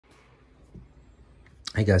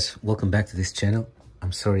Hey guys, welcome back to this channel.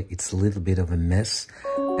 I'm sorry, it's a little bit of a mess.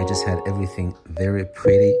 I just had everything very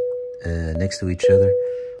pretty next to each other,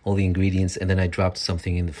 all the ingredients, and then I dropped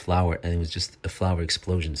something in the flour and it was just a flour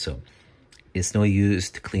explosion. So it's no use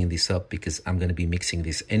to clean this up because I'm going to be mixing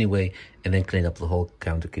this anyway and then clean up the whole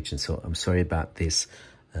counter kitchen. So I'm sorry about this,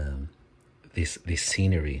 this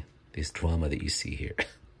scenery, this drama that you see here.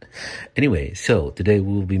 Anyway, so today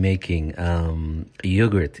we'll be making a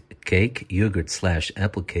yogurt cake,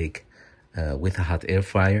 yogurt/apple cake with a hot air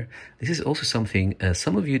fryer. This is also something,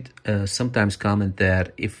 some of you sometimes comment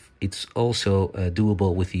that if it's also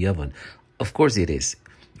doable with the oven. Of course it is.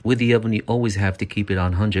 With the oven, you always have to keep it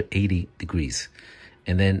on 180 degrees.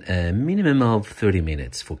 And then a minimum of 30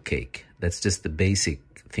 minutes for cake. That's just the basic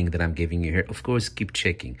thing that I'm giving you here. Of course, keep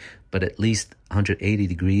checking, but at least 180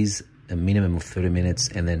 degrees, a minimum of 30 minutes,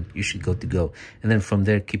 and then you should go to go. And then from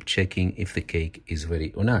there, keep checking if the cake is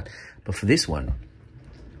ready or not. But for this one,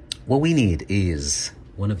 what we need is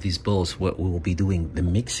one of these bowls where we will be doing the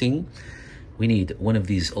mixing. We need one of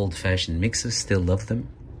these old-fashioned mixers, still love them.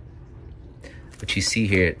 What you see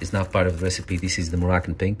here is not part of the recipe. This is the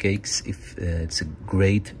Moroccan pancakes. It's a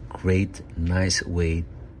great, nice way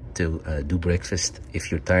to do breakfast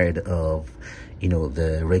if you're tired of, you know,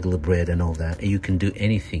 the regular bread and all that. And you can do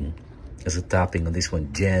anything as a topping on this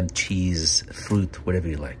one: jam, cheese, fruit, whatever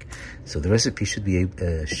you like. So the recipe should be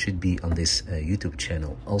on this YouTube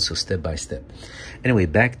channel, also step by step. Anyway,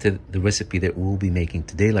 back to the recipe that we'll be making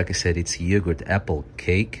today. Like I said, it's yogurt apple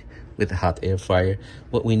cake with a hot air fryer.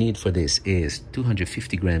 What we need for this is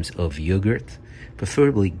 250 grams of yogurt,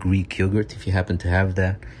 preferably Greek yogurt if you happen to have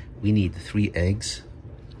that. We need 3 eggs.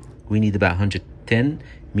 We need about 110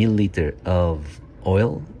 milliliter of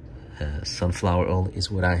oil. Sunflower oil is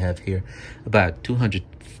what I have here. About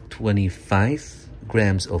 225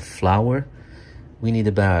 grams of flour. We need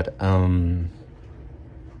about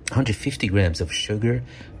 150 grams of sugar.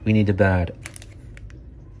 We need about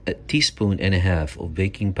a teaspoon and a half of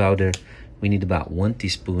baking powder. We need about 1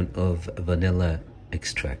 teaspoon of vanilla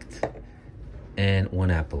extract. And 1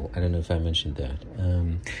 apple. I don't know if I mentioned that.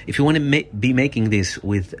 If you want to be making this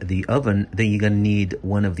with the oven, then you're going to need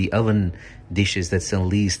one of the oven dishes that's at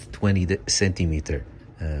least 20 centimeter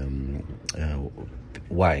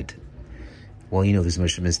wide. Well, you know these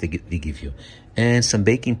measurements they give you. And some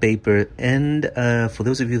baking paper. And for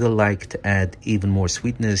those of you that like to add even more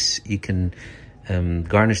sweetness, you can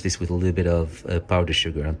garnish this with a little bit of powdered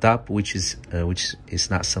sugar on top, which is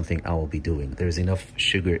not something I will be doing. There's enough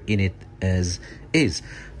sugar in it as is.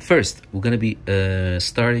 First, we're going to be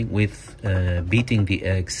starting with beating the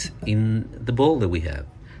eggs in the bowl that we have.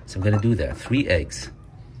 So I'm going to do that. 3 eggs.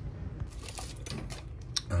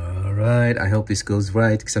 All right, I hope this goes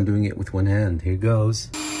right because I'm doing it with one hand. Here goes.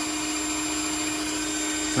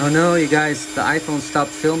 Oh no, you guys, the iPhone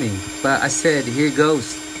stopped filming. But I said, here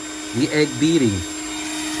goes. The egg beating.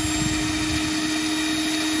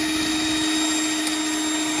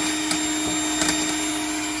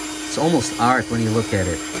 It's almost art when you look at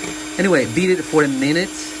it. Anyway, beat it for a minute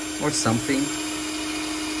or something.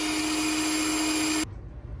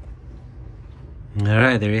 All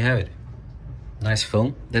right, there you have it. Nice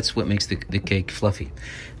foam. That's what makes the cake fluffy.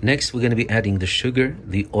 Next, we're going to be adding the sugar,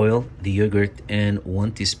 the oil, the yogurt, and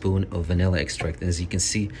 1 teaspoon of vanilla extract. And as you can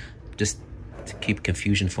see, just to keep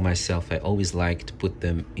confusion for myself, I always like to put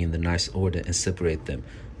them in the nice order and separate them.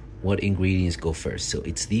 What ingredients go first? So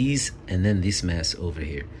it's these and then this mass over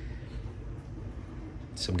here.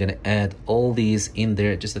 So I'm gonna add all these in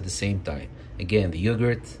there just at the same time. Again, the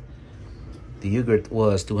yogurt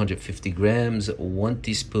was 250 grams, 1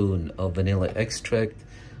 teaspoon of vanilla extract,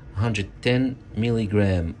 110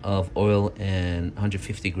 milligram of oil, and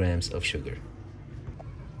 150 grams of sugar.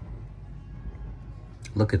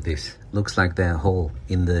 Look at this. Looks like that hole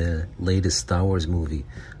in the latest Star Wars movie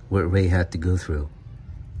where Rey had to go through.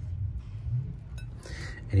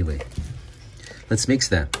 Anyway, let's mix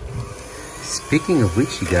that. Speaking of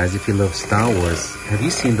which, you guys, if you love Star Wars, have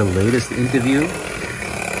you seen the latest interview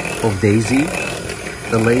of Daisy?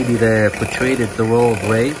 The lady that portrayed the role of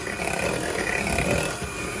Rey?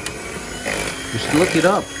 You should look it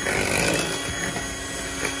up.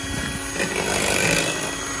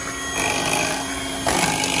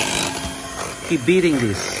 Keep beating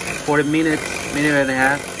this for a minute and a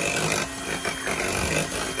half.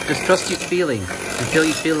 Just trust your feeling until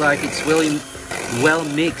you feel like it's really well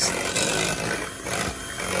mixed.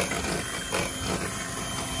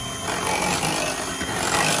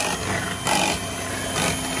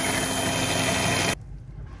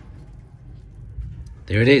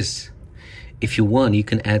 There it is. If you want, you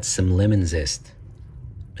can add some lemon zest.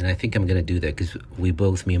 And I think I'm gonna do that because we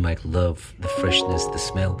both, me and Mike, love the freshness, the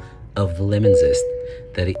smell of the lemon zest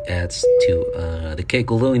that it adds to the cake.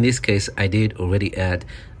 Although in this case, I did already add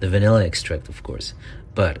the vanilla extract, of course.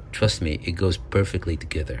 But trust me, it goes perfectly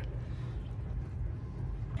together.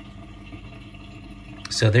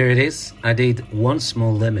 So there it is. I did one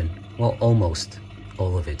small lemon. Well, almost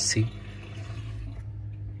all of it, see?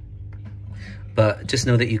 But just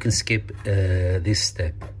know that you can skip this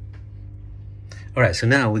step. All right, so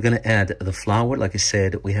now we're gonna add the flour. Like I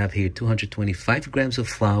said, we have here 225 grams of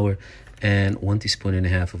flour and 1.5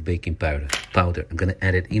 teaspoons of baking powder. I'm gonna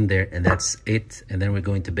add it in there, and that's it. And then we're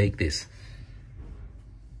going to bake this.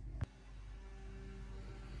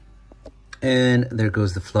 And there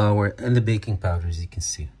goes the flour and the baking powder, as you can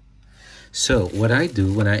see. So what I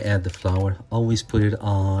do when I add the flour, always put it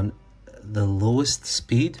on the lowest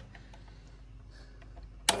speed.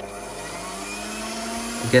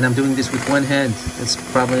 Again, I'm doing this with one hand. It's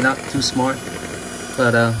probably not too smart,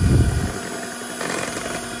 but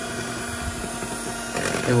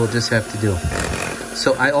it will just have to do.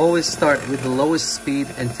 So I always start with the lowest speed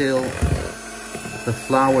until the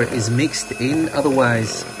flour is mixed in.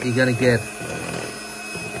 Otherwise, you're gonna get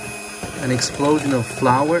an explosion of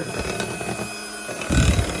flour.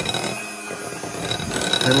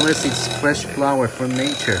 Unless it's fresh flour from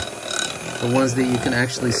nature. The ones that you can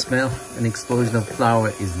actually smell, an explosion of flour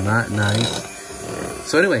is not nice.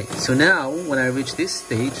 So anyway, so now when I reach this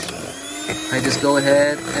stage, I just go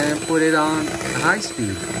ahead and put it on high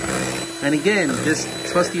speed. And again, just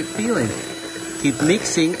trust your feeling. Keep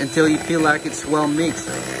mixing until you feel like it's well mixed.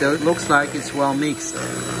 So it looks like it's well mixed.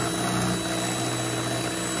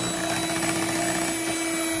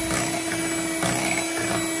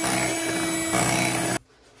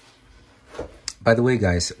 By the way,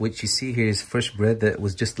 guys, what you see here is fresh bread that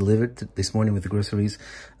was just delivered this morning with the groceries.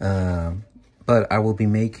 But I will be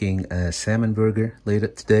making a salmon burger later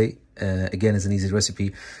today. Again, it's an easy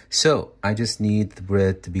recipe. So I just need the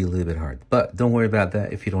bread to be a little bit hard. But don't worry about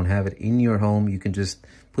that. If you don't have it in your home, you can just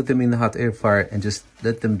put them in the hot air fryer and just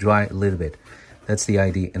let them dry a little bit. That's the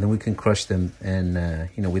idea. And then we can crush them and,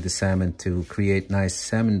 you know, with the salmon to create nice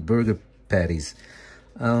salmon burger patties.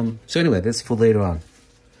 So anyway, that's for later on.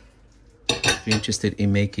 If you're interested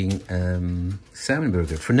in making salmon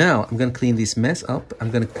burger. For now, I'm going to clean this mess up. I'm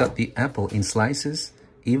going to cut the apple in slices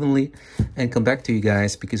evenly and come back to you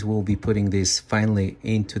guys because we'll be putting this finally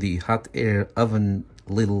into the hot air oven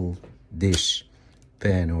little dish,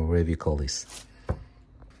 pan, or whatever you call this.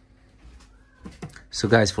 So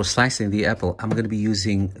guys, for slicing the apple, I'm going to be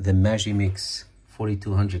using the Magimix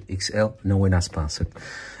 4200 XL. No, we're not sponsored.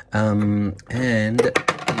 And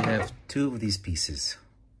we have two of these pieces.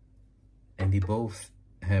 And they both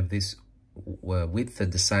have this width that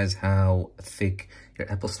decides how thick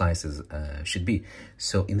your apple slices should be.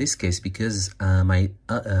 So in this case, because my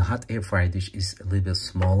hot air fryer dish is a little bit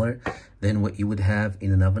smaller than what you would have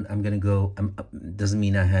in an oven, I'm gonna go, doesn't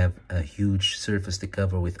mean I have a huge surface to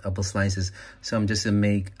cover with apple slices. So I'm just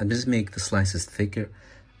make the slices thicker,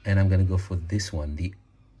 and I'm gonna go for this one, the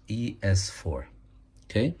ES4,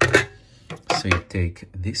 okay? So you take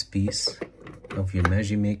this piece of your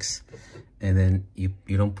Magimix, and then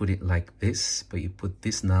you don't put it like this, but you put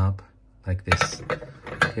this knob like this,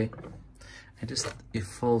 okay? And just, it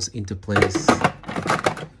falls into place.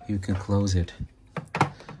 You can close it.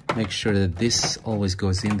 Make sure that this always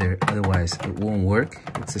goes in there, otherwise it won't work.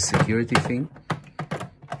 It's a security thing.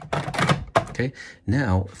 Okay,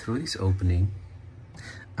 now through this opening,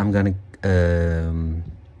 I'm gonna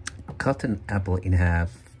cut an apple in half,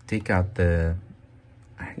 take out the,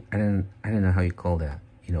 I don't know how you call that,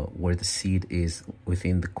 you know, where the seed is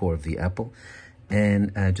within the core of the apple,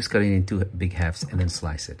 and just cut it into big halves and then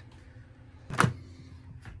slice it.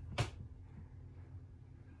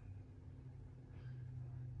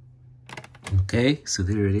 Okay, so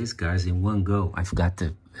there it is, guys, in one go. I forgot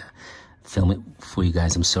to film it for you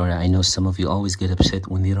guys. I'm sorry. I know some of you always get upset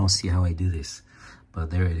when you don't see how I do this, but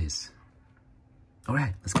there it is. All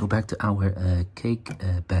right, let's go back to our cake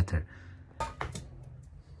batter.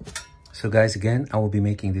 So guys, again, I will be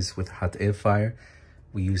making this with hot air fryer.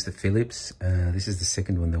 We use the Philips. This is the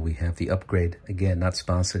second one that we have, the upgrade. Again, not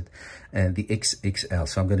sponsored. And the XXL.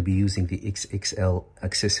 So I'm going to be using the XXL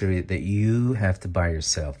accessory that you have to buy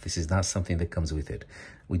yourself. This is not something that comes with it.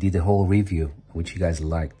 We did a whole review, which you guys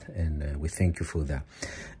liked, and we thank you for that.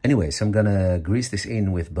 Anyway, so I'm going to grease this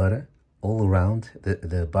in with butter all around.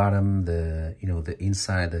 The bottom, the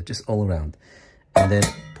inside, just all around. And then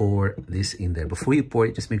pour this in there. Before you pour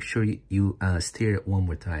it, just make sure you stir it one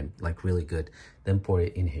more time, like really good. Then pour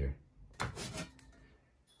it in here.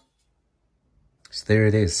 So there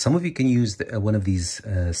it is. Some of you can use one of these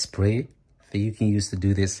spray that you can use to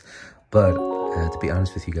do this, but to be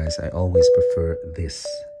honest with you guys, I always prefer this.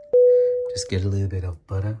 Just get a little bit of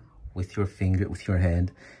butter with your finger, with your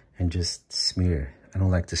hand, and just smear. I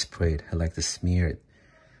don't like to spray it. I like to smear it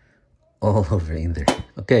all over in there.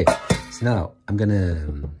 Okay, so now I'm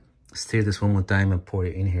gonna stir this one more time and pour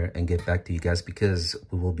it in here and get back to you guys, because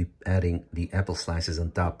we will be adding the apple slices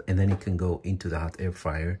on top, and then it can go into the hot air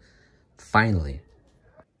fryer finally.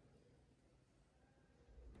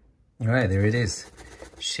 All right, there it is.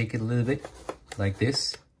 Shake it a little bit like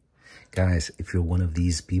this. Guys, if you're one of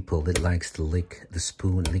these people that likes to lick the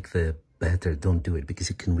spoon, lick the batter, don't do it, because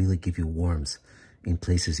it can really give you worms in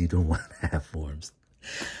places you don't want to have worms.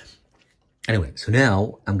 Anyway, so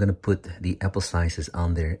now I'm going to put the apple slices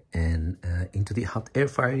on there, and into the hot air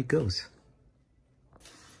fryer it goes.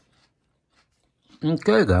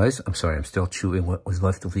 Okay, guys. I'm sorry, I'm still chewing what was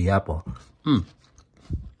left of the apple.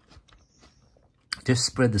 Just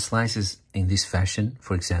spread the slices in this fashion,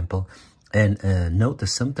 for example. And note that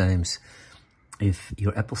sometimes if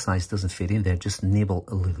your apple slice doesn't fit in there, just nibble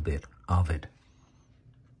a little bit of it.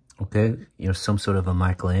 Okay? You're some sort of a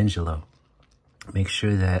Michelangelo. Make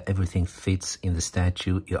sure that everything fits in the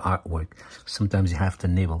statue, your artwork. Sometimes you have to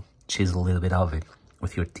nibble, chisel a little bit of it,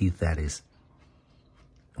 with your teeth, that is.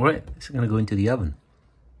 All right, it's gonna go into the oven.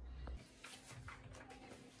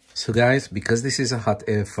 So guys, because this is a hot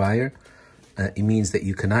air fryer, it means that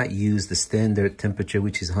you cannot use the standard temperature,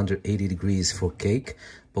 which is 180 degrees for cake,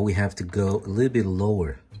 but we have to go a little bit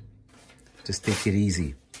lower. Just take it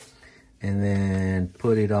easy. And then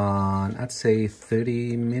put it on, I'd say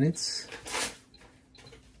 30 minutes.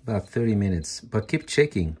 About 30 minutes, but keep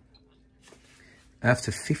checking.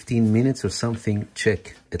 After 15 minutes or something,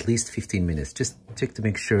 check, at least 15 minutes. Just check to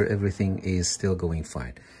make sure everything is still going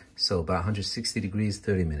fine. So about 160 degrees,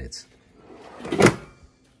 30 minutes.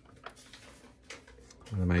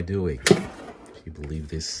 What am I doing? Can you believe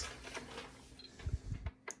this?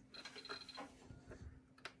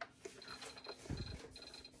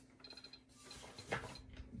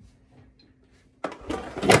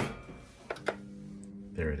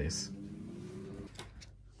 There it is.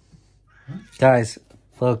 Guys,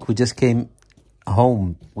 look, we just came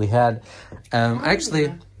home. We had,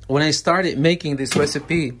 actually, when I started making this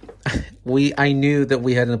recipe, I knew that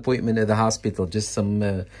we had an appointment at the hospital, just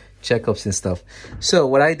some checkups and stuff. So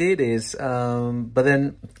what I did is, but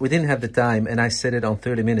then we didn't have the time, and I set it on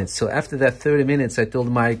 30 minutes. So after that 30 minutes, I told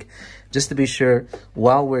Mike, just to be sure,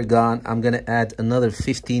 while we're gone, I'm going to add another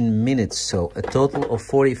 15 minutes. So a total of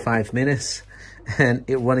 45 minutes. And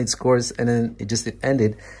it run its course, and then it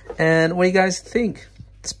ended. And what do you guys think?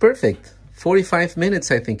 It's perfect. 45 minutes,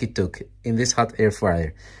 I think it took in this hot air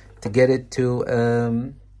fryer to get it to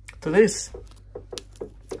this.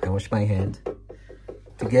 I wash my hand.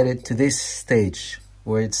 To get it to this stage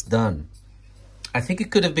where it's done. I think it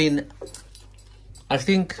could have been,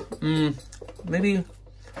 maybe,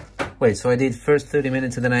 wait, so I did first 30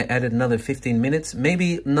 minutes and then I added another 15 minutes.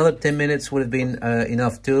 Maybe another 10 minutes would have been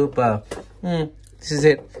enough too, but this is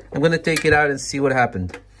it. I'm going to take it out and see what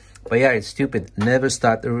happened. But yeah, it's stupid. Never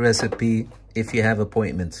start a recipe if you have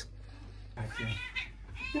appointments.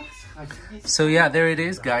 So yeah, there it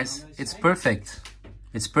is, guys. It's perfect.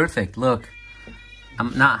 It's perfect. Look,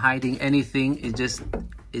 I'm not hiding anything. It's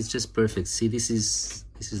just perfect. See, this is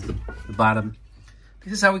the bottom.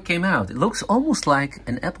 This is how it came out. It looks almost like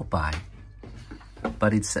an apple pie,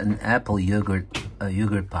 but it's an apple yogurt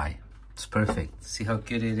pie. It's perfect. See how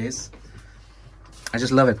cute it is? I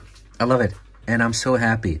just love it. I love it. And I'm so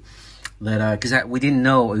happy that, because we didn't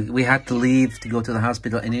know, we had to leave to go to the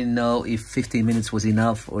hospital and didn't know if 15 minutes was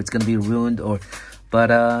enough or it's going to be ruined but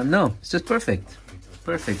no, it's just perfect.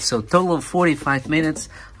 Perfect. So total of 45 minutes,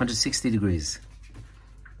 160 degrees.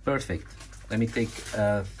 Perfect. Let me take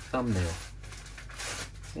a thumbnail.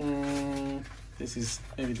 Maybe this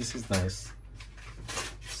is nice.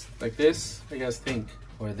 Like this, what do you guys think?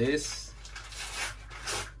 Or this?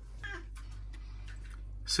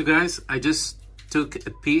 So guys, I just took a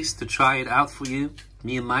piece to try it out for you.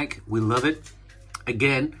 Me and Mike, we love it.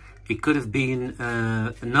 Again, it could have been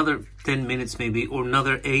another 10 minutes maybe, or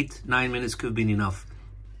another 8-9 minutes could have been enough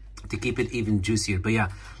to keep it even juicier. But yeah,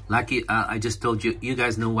 lucky, I just told you, you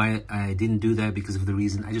guys know why I didn't do that, because of the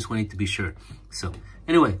reason. I just wanted to be sure. So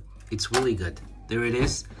anyway, it's really good. There it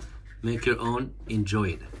is. Make your own,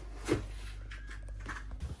 enjoy it.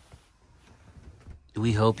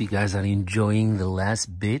 We hope you guys are enjoying the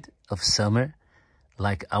last bit of summer,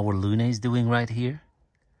 like our Luna is doing right here.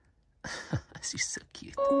 She's so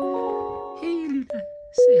cute. Hey Luna,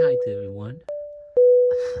 say hi to everyone.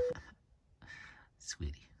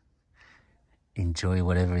 Sweetie. Enjoy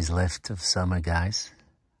whatever is left of summer, guys.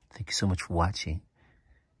 Thank you so much for watching.